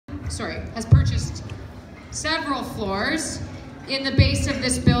has purchased several floors in the base of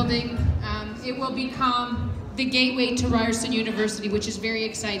this building. It will become the gateway to Ryerson University, which is very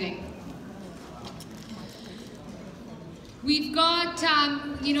exciting. We've got,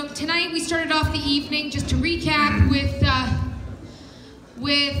 tonight we started off the evening, just to recap,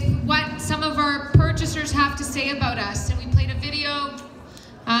 with what some of our purchasers have to say about us. And we played a video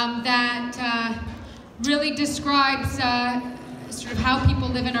that really describes sort of how people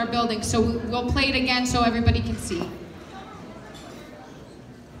live in our building. So we'll play it again so everybody can see.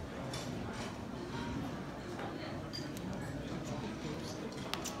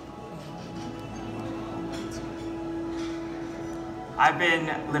 I've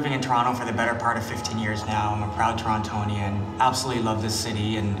been living in Toronto for the better part of 15 years now. I'm a proud Torontonian. Absolutely love this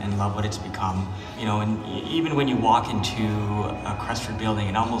city and love what it's become. You know, and even when you walk into a Crestford building,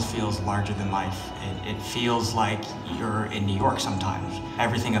 it almost feels larger than life. It feels like you're in New York sometimes.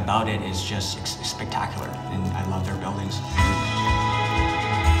 Everything about it is just spectacular, and I love their buildings.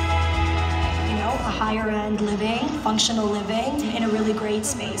 A higher end living, functional living in a really great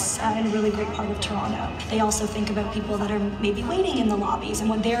space, in a really great part of Toronto. They also think about people that are maybe waiting in the lobbies and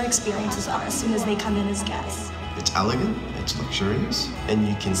what their experiences are as soon as they come in as guests. It's elegant, it's luxurious, and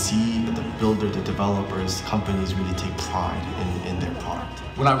you can see that the builder, the developers, companies really take pride in their product.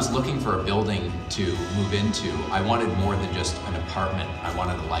 When I was looking for a building to move into, I wanted more than just an apartment. I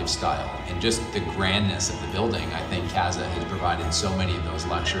wanted a lifestyle. And just the grandness of the building, I think Casa has provided so many of those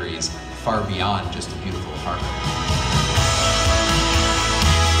luxuries far beyond just a beautiful apartment.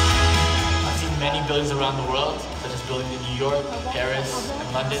 I've seen many buildings around the world, such as buildings in New York, Paris,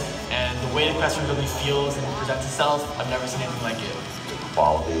 and London. And the way the Crestford building feels and presents itself, I've never seen anything like it. The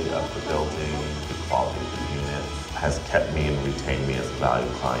quality of the building, the quality of the unit has kept me and retained me as a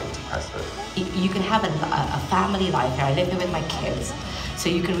valued client to Crestford. You can have a family life here. I live here with my kids. So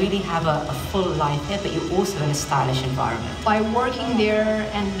you can really have a full life here, but you're also in a stylish environment. By working there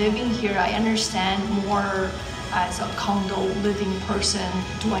and living here, I understand more as a condo living person.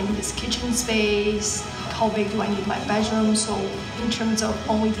 Do I need this kitchen space? How big do I need my bedroom? So in terms of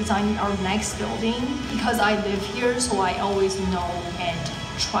when we design our next building, because I live here, so I always know and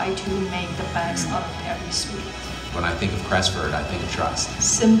try to make the best out of every suite. When I think of Crestford, I think of trust.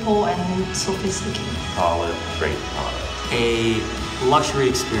 Simple and sophisticated. Solid, great product. A luxury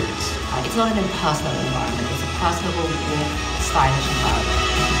experience. It's not an impersonal environment, it's a personable, warm, stylish environment.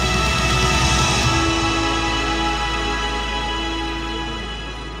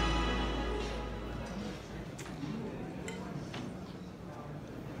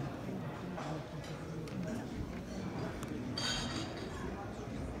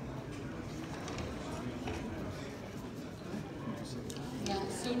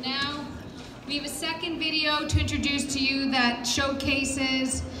 So now we have a second video to introduce to you that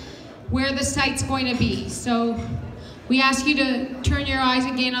showcases where the site's going to be. So we ask you to turn your eyes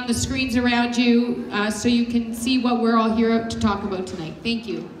again on the screens around you so you can see what we're all here to talk about tonight. Thank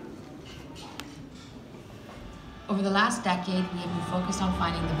you. Over the last decade, we have been focused on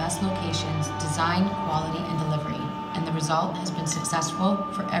finding the best locations, design, quality, and delivery. And the result has been successful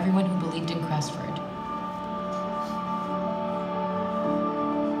for everyone who believed in Crestford.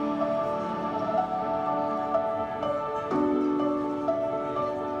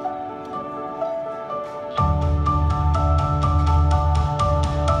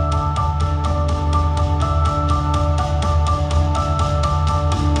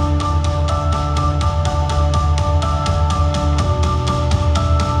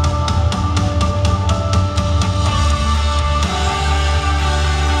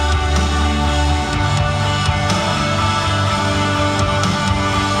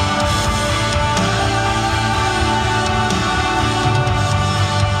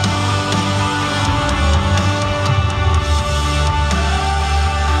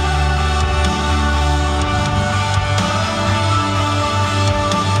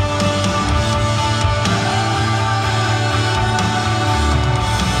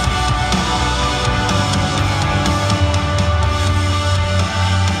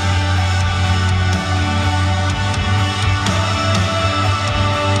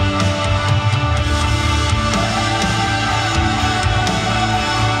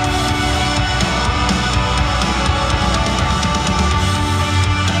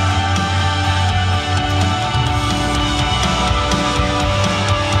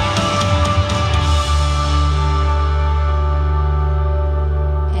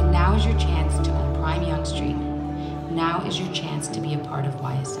 Now is your chance to be a part of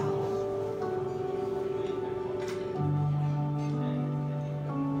YSL.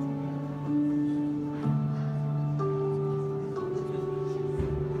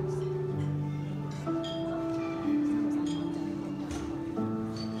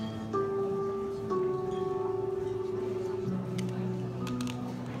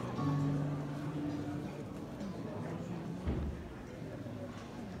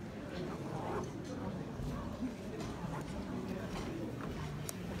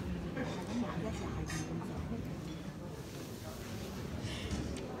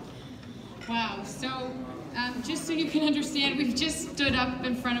 So just so you can understand, we've just stood up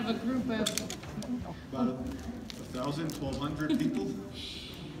in front of a group of about 1,000, 1,200 people.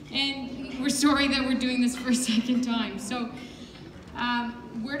 And we're sorry that we're doing this for a second time. So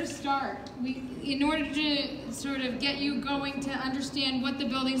where to start? In order to sort of get you going to understand what the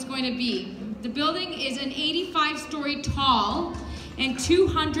building's going to be. The building is an 85-story tall and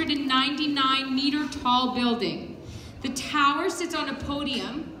 299-meter tall building. The tower sits on a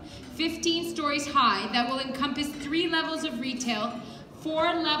podium 15 stories high that will encompass 3 levels of retail,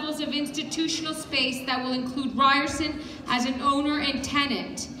 4 levels of institutional space that will include Ryerson as an owner and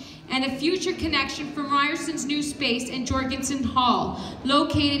tenant, and a future connection from Ryerson's new space and Jorgensen Hall,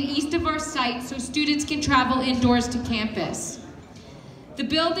 located east of our site so students can travel indoors to campus. The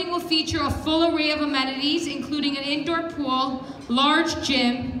building will feature a full array of amenities, including an indoor pool, large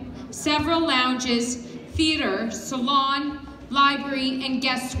gym, several lounges, theater, salon, library, and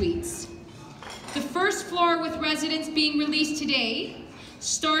guest suites. The first floor, with residents being released today,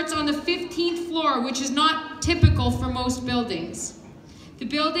 starts on the 15th floor, which is not typical for most buildings. The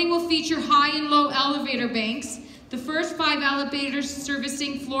building will feature high and low elevator banks, the first 5 elevators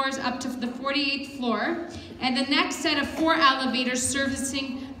servicing floors up to the 48th floor, and the next set of 4 elevators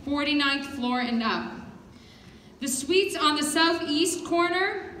servicing 49th floor and up. The suites on the southeast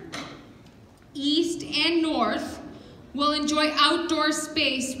corner, east, and north will enjoy outdoor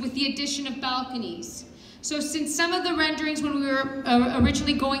space with the addition of balconies. So since some of the renderings when we were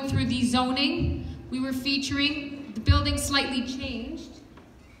originally going through the zoning, we were featuring, the building slightly changed.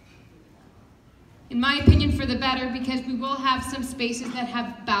 In my opinion, for the better, because we will have some spaces that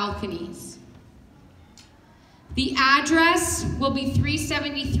have balconies. The address will be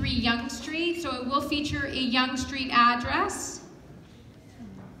 373 Yonge Street, so it will feature a Yonge Street address.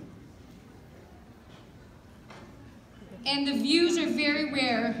 And the views are very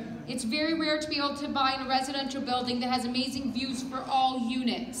rare. It's very rare to be able to buy in a residential building that has amazing views for all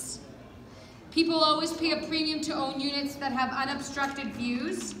units. People always pay a premium to own units that have unobstructed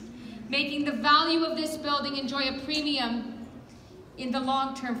views, making the value of this building enjoy a premium in the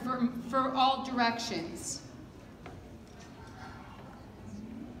long term for all directions.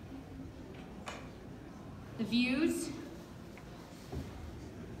 The views.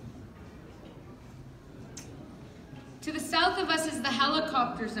 To the south of us is the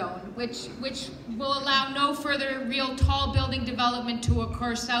helicopter zone, which will allow no further real tall building development to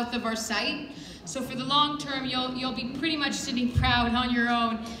occur south of our site. So for the long term, you'll be pretty much sitting proud on your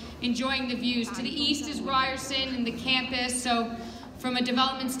own, enjoying the views. To the east is Ryerson and the campus, so from a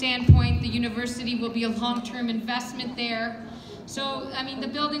development standpoint, the university will be a long-term investment there. So, I mean, the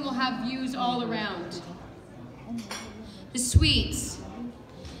building will have views all around. The suites.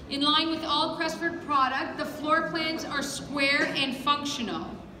 In line with all Crestford product, the floor plans are square and functional.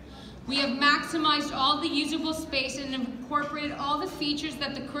 We have maximized all the usable space and incorporated all the features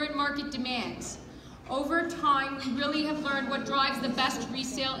that the current market demands. Over time, we really have learned what drives the best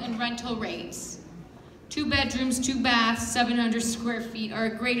resale and rental rates. 2 bedrooms, 2 baths, 700 square feet are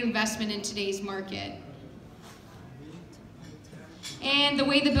a great investment in today's market. And the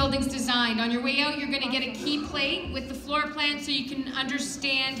way the building's designed. On your way out, you're going to get a key plate with the floor plan so you can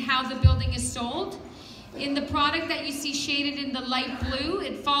understand how the building is sold. In the product that you see shaded in the light blue,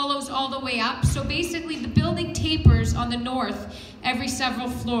 it follows all the way up. So basically, the building tapers on the north every several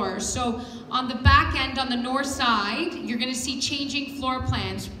floors. So on the back end, on the north side, you're going to see changing floor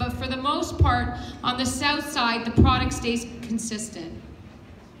plans. But for the most part, on the south side, the product stays consistent.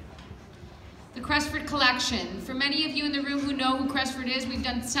 The Crestford Collection. For many of you in the room who know who Crestford is, we've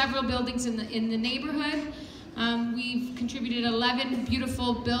done several buildings in the neighborhood. We've contributed 11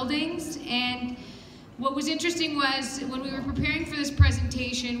 beautiful buildings, and what was interesting was when we were preparing for this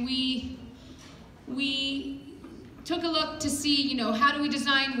presentation, we took a look to see, you know, how do we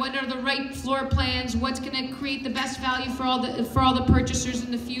design, what are the right floor plans, what's going to create the best value for all the purchasers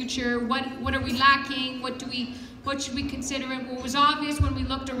in the future, what are we lacking, what should we consider. And what was obvious when we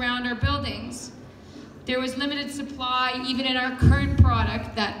looked around our buildings, there was limited supply even in our current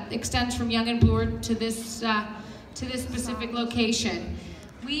product that extends from Yonge and Bloor to this specific location.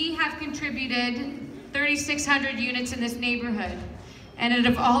 We have contributed 3,600 units in this neighborhood, and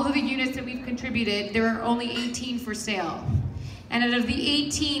out of all of the units that we've contributed, there are only 18 for sale. And out of the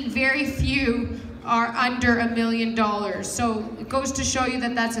 18, very few are under $1 million. So it goes to show you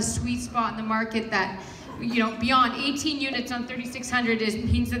that that's a sweet spot in the market that, you know, beyond 18 units on 3,600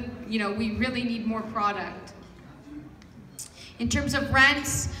 means that, you know, we really need more product. In terms of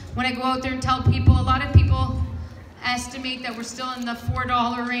rents, when I go out there and tell people, a lot of people estimate that we're still in the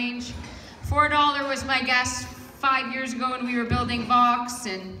 $4 range. $4 was my guess 5 years ago when we were building Vox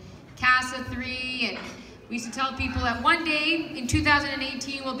and Casa 3, and we used to tell people that one day in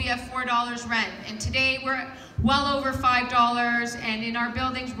 2018 we'll be at $4 rent, and today we're well over $5, and in our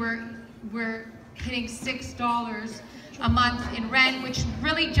buildings we're hitting $6 a month in rent, which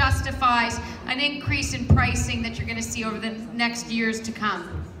really justifies an increase in pricing that you're going to see over the next years to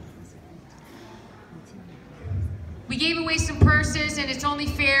come. We gave away some purses, and it's only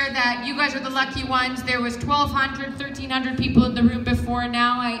fair that you guys are the lucky ones. There was 1,200, 1,300 people in the room before.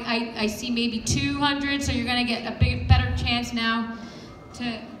 Now I see maybe 200, so you're going to get a better chance now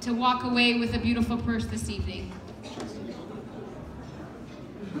to walk away with a beautiful purse this evening.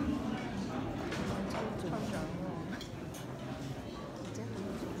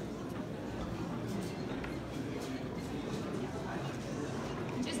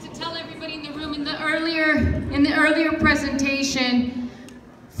 In the room, in the earlier presentation,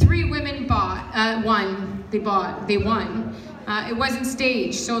 3 women won. They won. It wasn't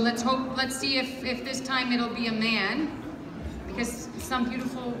staged, so let's see if this time it'll be a man, because some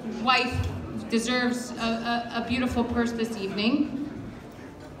beautiful wife deserves a beautiful purse this evening.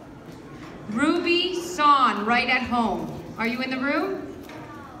 Ruby Son, right at home. Are you in the room?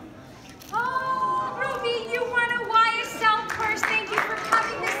 Oh, Ruby, you won a YSL purse. Thank you for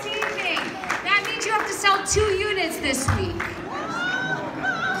coming this evening. That means you have to sell 2 units this week.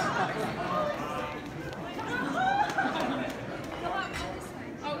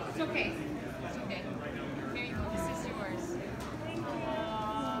 Oh, it's okay. It's okay. Here you go. This is yours.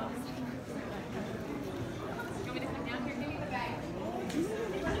 You want me to come down here? Give me the bag.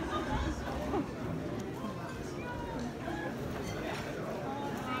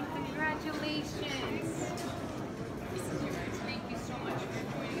 Congratulations. This is yours. Thank you so much for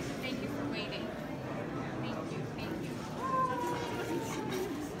joining us. Thank you for waiting. Thank you. Thank you.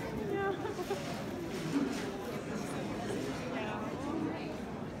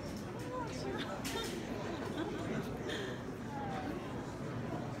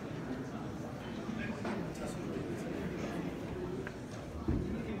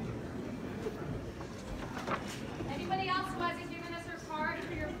 Anybody else who hasn't given us her card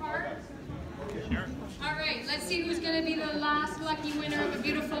for your part? Sure. All right, let's see who's going to be the last lucky winner of a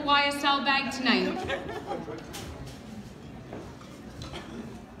beautiful YSL bag tonight.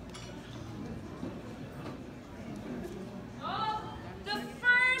 Oh, the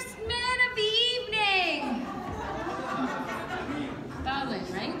first man of the evening. Bowlin,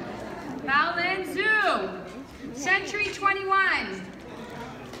 right? Bowlin Zoo. Century 21.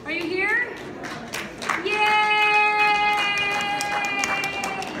 Are you here? Yay!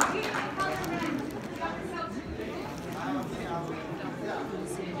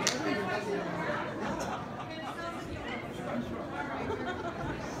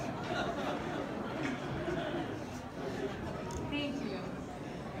 Thank you.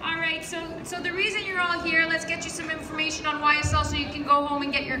 All right, so the reason you're all here, let's get you some information on YSL so you can go home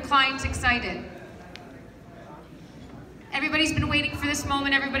and get your clients excited. Everybody's been waiting for this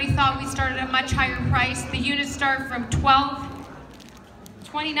moment. Everybody thought we started at a much higher price. The units start from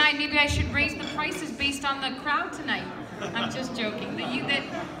 $12.29. Maybe I should raise the prices based on the crowd tonight. I'm just joking.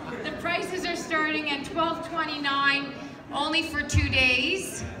 The prices are starting at $12.29 only for 2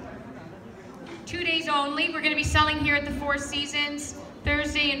 days. 2 days only. We're going to be selling here at the Four Seasons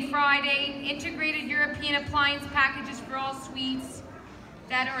Thursday and Friday. Integrated European appliance packages for all suites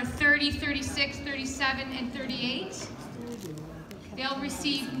that are 30, 36, 37, and 38. They'll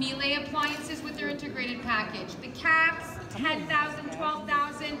receive Miele appliances with their integrated package. The caps, $10,000,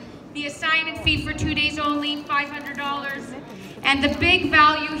 $12,000. The assignment fee for 2 days only, $500. And the big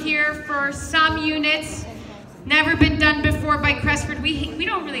value here for some units, never been done before by Crestford. We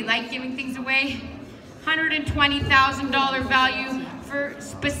don't really like giving things away. $120,000 value for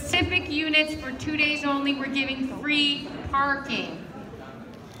specific units for 2 days only. We're giving free parking.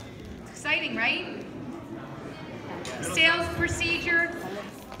 It's exciting, right? Sales procedure.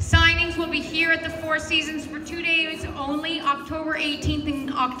 Signings will be here at the Four Seasons for 2 days only, October 18th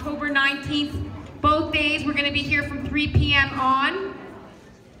and October 19th. Both days we're going to be here from 3 p.m. on.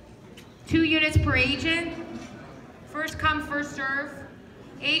 2 units per agent. First come, first serve.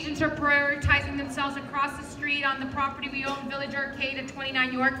 Agents are prioritizing themselves across the street on the property we own, Village Arcade at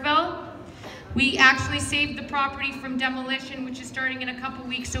 29 Yorkville. We actually saved the property from demolition, which is starting in a couple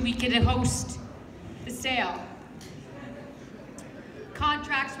weeks, so we could host the sale.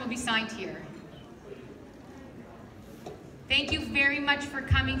 Contracts will be signed here. Thank you very much for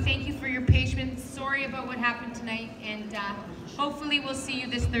coming. Thank you for your patience. Sorry about what happened tonight, and hopefully we'll see you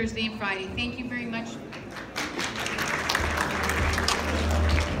this Thursday and Friday. Thank you very much.